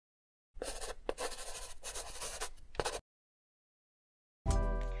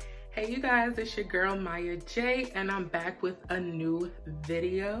Hey you guys, it's your girl Maya J, and I'm back with a new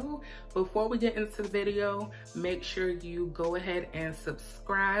video. Before we get into the video, make sure you go ahead and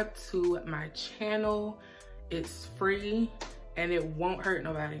subscribe to my channel. It's free and it won't hurt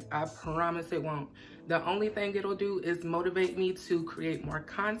nobody. I promise it won't. The only thing it'll do is motivate me to create more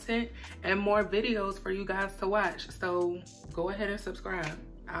content and more videos for you guys to watch. So go ahead and subscribe.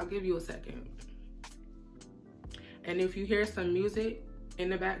 I'll give you a second. And if you hear some music in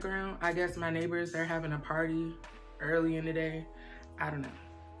the background, I guess my neighbors, they're having a party early in the day. I don't know,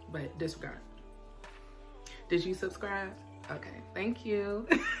 but disregard. Did you subscribe? Okay, thank you.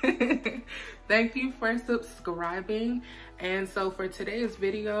 Thank you for subscribing. And so for today's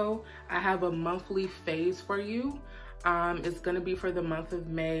video, I have a monthly phase for you. It's gonna be for the month of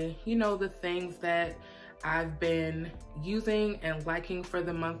May. You know, the things that I've been using and liking for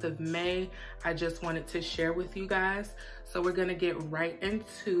the month of May, I just wanted to share with you guys. So we're gonna get right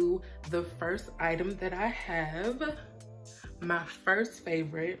into the first item that I have, my first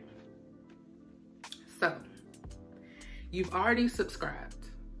favorite. So you've already subscribed.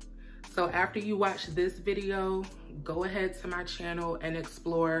 So after you watch this video, go ahead to my channel and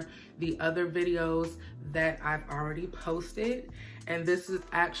explore the other videos that I've already posted. And this is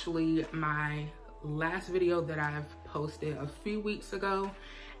actually my last video that I've posted a few weeks ago,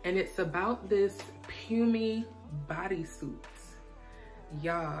 and it's about this Pumiey bodysuit.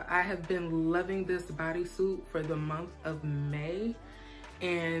 Y'all, I have been loving this bodysuit for the month of May,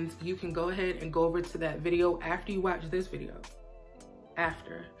 and you can go ahead and go over to that video after you watch this video.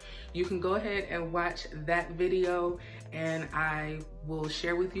 After you can go ahead and watch that video, and I will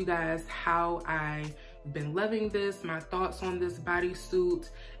share with you guys how I've been loving this, my thoughts on this bodysuit.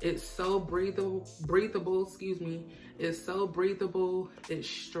 It's so breathable, excuse me. It's so breathable, it's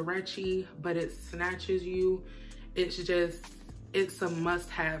stretchy, but it snatches you. It's a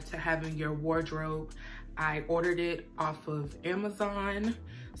must-have to have in your wardrobe. I ordered it off of Amazon,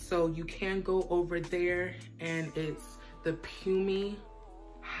 so you can go over there, and it's the Pumiey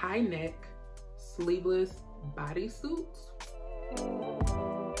high neck sleeveless bodysuit.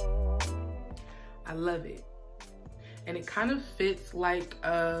 I love it. And it kind of fits like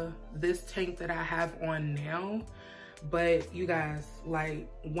this tank that I have on now. But you guys, like,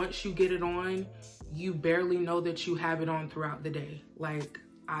 once you get it on, you barely know that you have it on throughout the day. Like,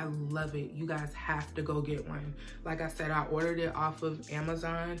 I love it. You guys have to go get one. Like I said, I ordered it off of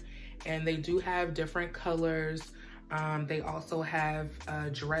Amazon, and they do have different colors. They also have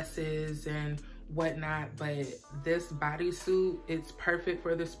dresses and whatnot, but this bodysuit, it's perfect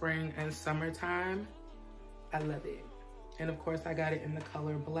for the spring and summertime. I love it. And of course I got it in the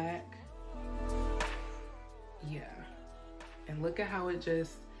color black. Yeah, and look at how it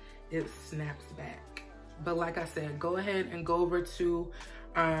snaps back. But like I said, go ahead and go over to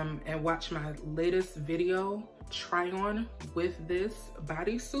and watch my latest video try on with this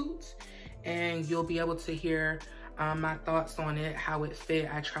bodysuit, and you'll be able to hear my thoughts on it, how it fit.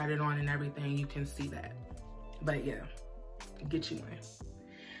 I tried it on and everything. You can see that. But yeah, get you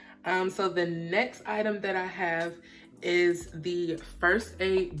one. So the next item that I have is the First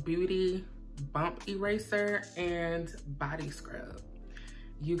Aid Beauty Bump Eraser and Body Scrub.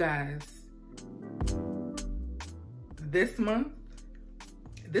 You guys, this month,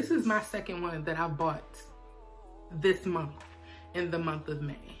 this is my second one that I bought this month, in the month of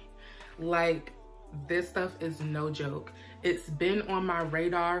May. Like, this stuff is no joke. It's been on my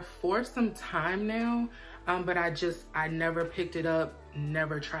radar for some time now, but I never picked it up,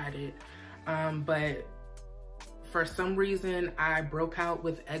 never tried it. But for some reason, I broke out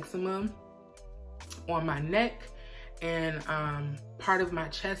with eczema on my neck and part of my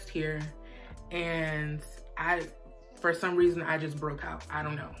chest here. And for some reason, I just broke out. I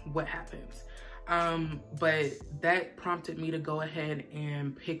don't know what happens. But that prompted me to go ahead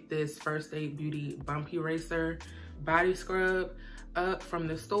and pick this First Aid Beauty Bump Eraser Body Scrub up from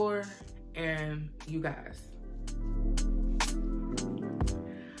the store. And you guys,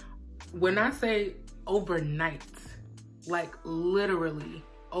 when I say overnight, like literally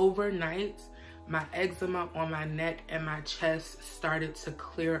overnight, my eczema on my neck and my chest started to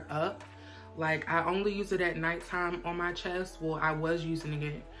clear up. Like, I only use it at nighttime on my chest. Well, I was using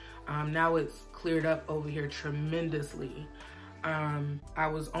it. Now it's cleared up over here tremendously. I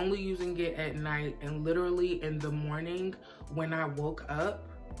was only using it at night, and literally in the morning when I woke up,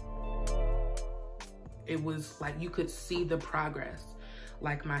 it was like you could see the progress.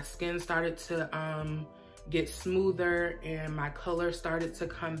 Like, my skin started to get smoother, and my color started to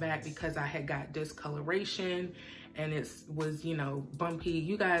come back because I had got discoloration, and it was, you know, bumpy.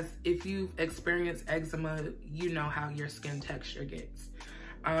 You guys, if you've experienced eczema, you know how your skin texture gets.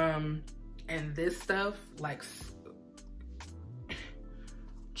 And this stuff, like,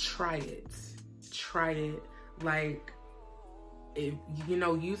 try it. Like, if you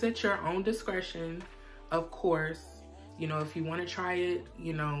know, use at your own discretion, of course. You know, if you want to try it,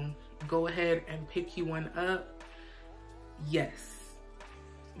 you know, go ahead and pick you one up. Yes,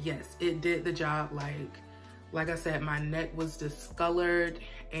 it did the job. Like I said, my neck was discolored,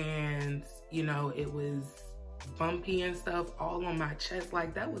 and you know, it was bumpy and stuff all on my chest.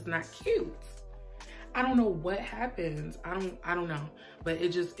 Like, that was not cute. I don't know what happened. I don't know, but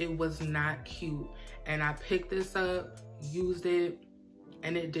it was not cute. And I picked this up, used it,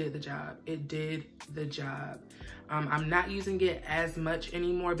 and it did the job. It did the job. I'm not using it as much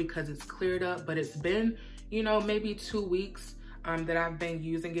anymore because it's cleared up, but it's been, you know, maybe 2 weeks that I've been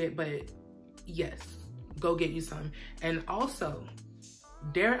using it. But yes, go get you some. And also,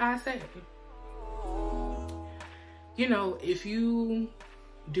 dare I say, you know, if you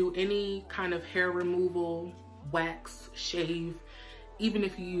do any kind of hair removal, wax, shave, even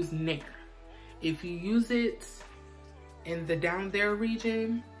if you use Nair, if you use it in the down there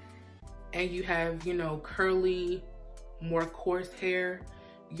region and you have, you know, curly, more coarse hair,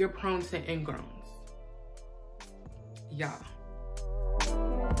 you're prone to ingrowns. Y'all,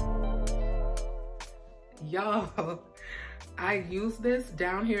 I use this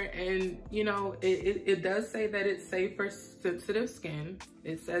down here, and you know, it does say that it's safe for sensitive skin.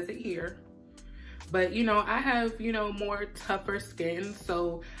 It says it here. But you know, I have, you know, more tougher skin,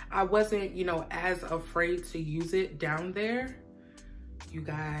 so I wasn't, you know, as afraid to use it down there. You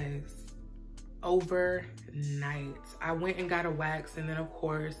guys, overnight, I went and got a wax, and then of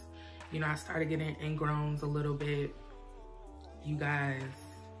course, you know, I started getting ingrowns a little bit. You guys,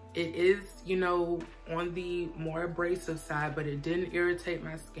 it is, you know, on the more abrasive side, but it didn't irritate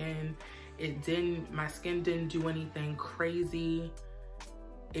my skin. My skin didn't do anything crazy.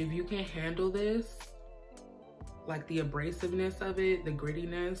 If you can handle this, like the abrasiveness of it, the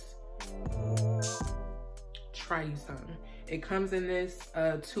grittiness, try you some. It comes in this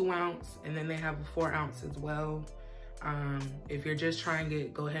 2 ounce, and then they have a 4 ounce as well. If you're just trying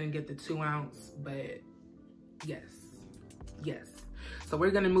it, go ahead and get the 2 ounce, but yes. So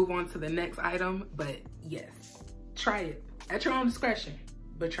we're gonna move on to the next item, but yes, try it at your own discretion,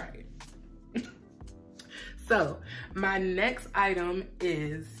 but try it. So my next item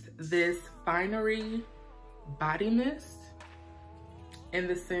is this Finery body mist in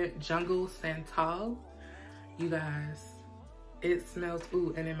the scent Jungle Santal. You guys, it smells,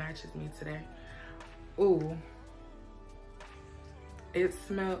 ooh, and it matches me today. Ooh, it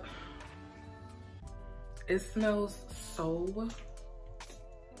smells so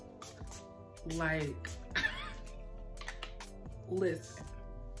like, listen,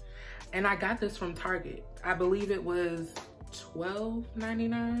 and I got this from Target. I believe it was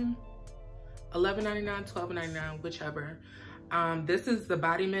 $12.99, $11.99, $12.99, whichever. This is the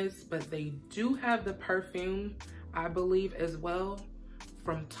body mist, but they do have the perfume, I believe, as well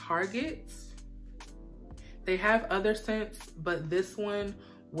from Target. They have other scents, but this one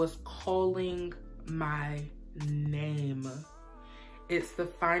was calling my name. It's the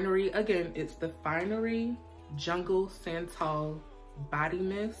Finery, again, it's the Finery Jungle Santal body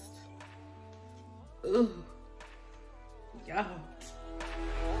mist. Ugh, y'all.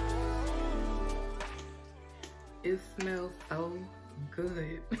 It smells so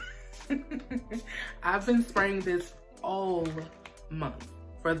good. I've been spraying this all month,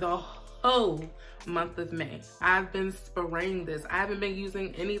 for the whole month of May. I've been spraying this. I haven't been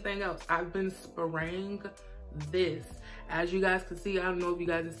using anything else. I've been spraying this. As you guys can see, I don't know if you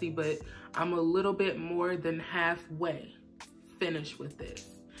guys can see, but I'm a little bit more than halfway finished with this.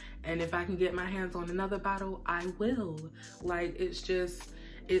 And if I can get my hands on another bottle, I will. Like,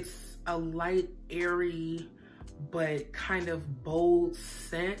 it's a light, airy, but kind of bold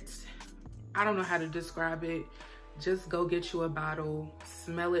scent. I don't know how to describe it. Just go get you a bottle,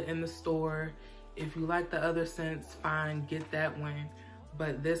 smell it in the store. If you like the other scents, fine, get that one.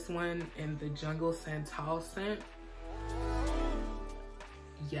 But this one in the Jungle Santal scent,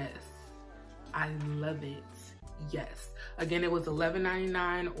 yes, I love it. Yes. Again, it was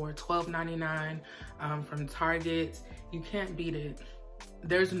 $11.99 or $12.99 from Target. You can't beat it.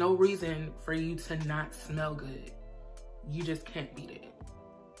 There's no reason for you to not smell good. You just can't beat it.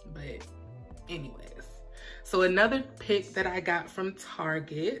 But anyways, so another pick that I got from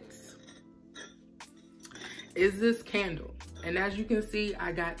Target is this candle. And as you can see,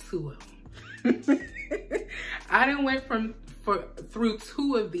 I got 2 of them. I done went through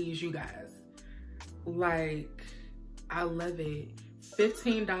 2 of these, you guys. Like, I love it.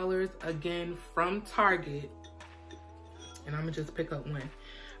 $15 again from Target. And I'm gonna just pick up one.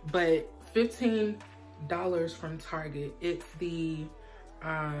 but $15 from Target. It's the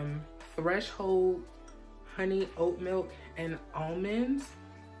Threshold Honey Oat Milk and Almonds.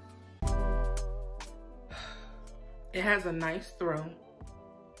 It has a nice throw.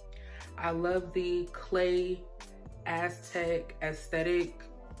 I love the clay Aztec aesthetic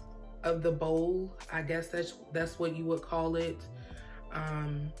of the bowl. I guess that's what you would call it.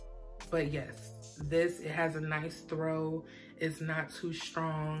 But yes, it has a nice throw. It's not too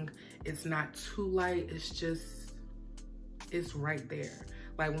strong. It's not too light. It's right there.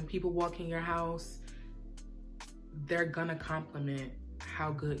 Like when people walk in your house, they're gonna compliment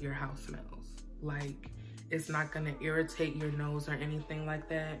how good your house smells. Like, it's not gonna irritate your nose or anything like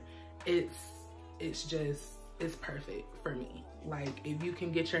that. It's perfect for me. Like, if you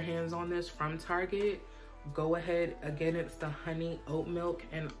can get your hands on this from Target, go ahead. Again, it's the Honey Oat Milk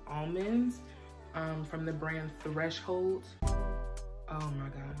and Almonds from the brand Threshold. Oh my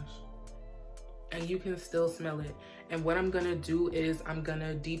gosh. And you can still smell it. And what I'm gonna do is I'm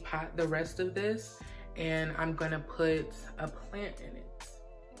gonna depot the rest of this, and I'm gonna put a plant in it.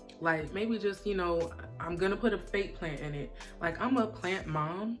 Like, maybe just, you know, I'm gonna put a fake plant in it. Like, I'm a plant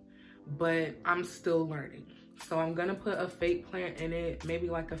mom, but I'm still learning. So I'm gonna put a fake plant in it, maybe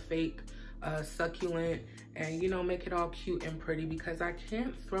like a fake succulent, and, you know, make it all cute and pretty, because I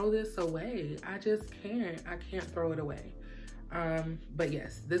can't throw this away. I just can't. I can't throw it away. But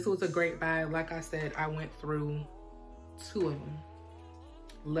yes, this was a great buy. Like I said, I went through 2 of them.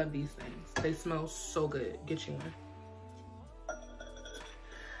 Love these things. They smell so good. Get you one.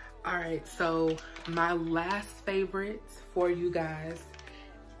 All right, so my last favorites for you guys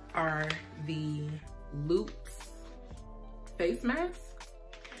are the Loops face mask.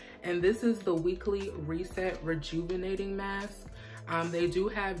 And this is the Weekly Reset Rejuvenating Mask. They do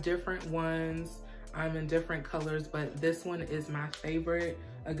have different ones in different colors, but this one is my favorite.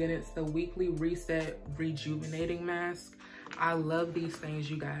 Again, it's the Weekly Reset Rejuvenating Mask. I love these things,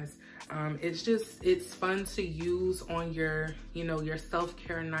 you guys. It's fun to use on your, you know, your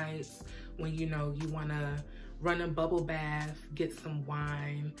self-care nights when, you know, you wanna run a bubble bath, get some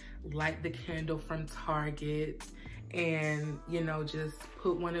wine, light the candle from Target, and, you know, just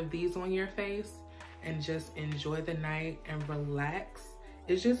put one of these on your face and just enjoy the night and relax.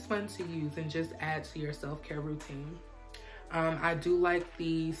 It's just fun to use and just add to your self-care routine. I do like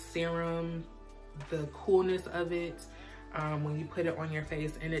the serum, the coolness of it when you put it on your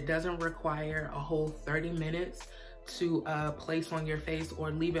face, and it doesn't require a whole 30 minutes to place on your face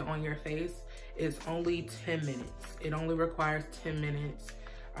or leave it on your face. It's only 10 minutes. It only requires 10 minutes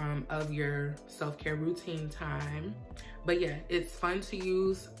of your self-care routine time. But yeah, it's fun to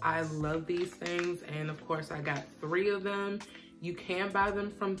use. I love these things, and of course I got 3 of them. You can buy them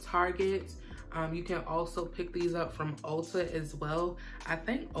from Target. You can also pick these up from Ulta as well. I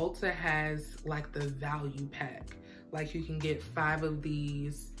think Ulta has like the value pack. Like, you can get 5 of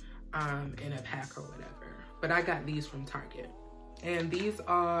these in a pack or whatever. But I got these from Target. And these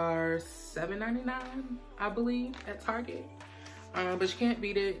are $7.99, I believe, at Target. But you can't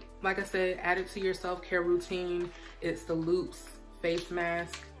beat it. Like I said, add it to your self-care routine. It's the Loops face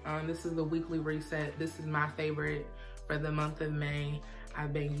mask. This is the Weekly Reset. This is my favorite for the month of May.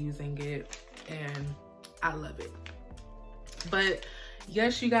 I've been using it and I love it. But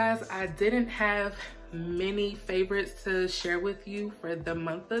yes, you guys, I didn't have many favorites to share with you for the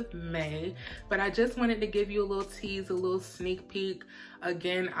month of May, but I just wanted to give you a little tease, a little sneak peek.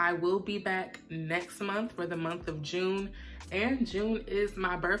 Again, I will be back next month for the month of June, and June is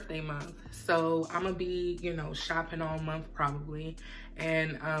my birthday month. So I'm gonna be, you know, shopping all month probably,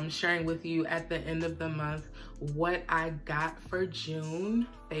 and sharing with you at the end of the month what I got for June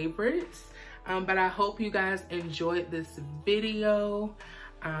favorites. But I hope you guys enjoyed this video.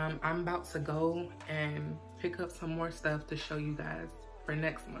 I'm about to go and pick up some more stuff to show you guys for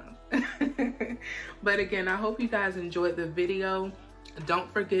next month. But again, I hope you guys enjoyed the video.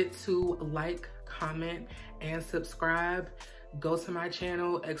 Don't forget to like, comment, and subscribe. Go to my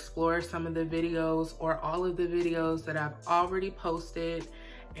channel, explore some of the videos or all of the videos that I've already posted,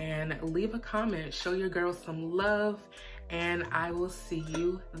 and leave a comment. Show your girl some love, and I will see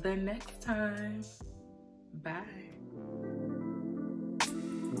you the next time. Bye.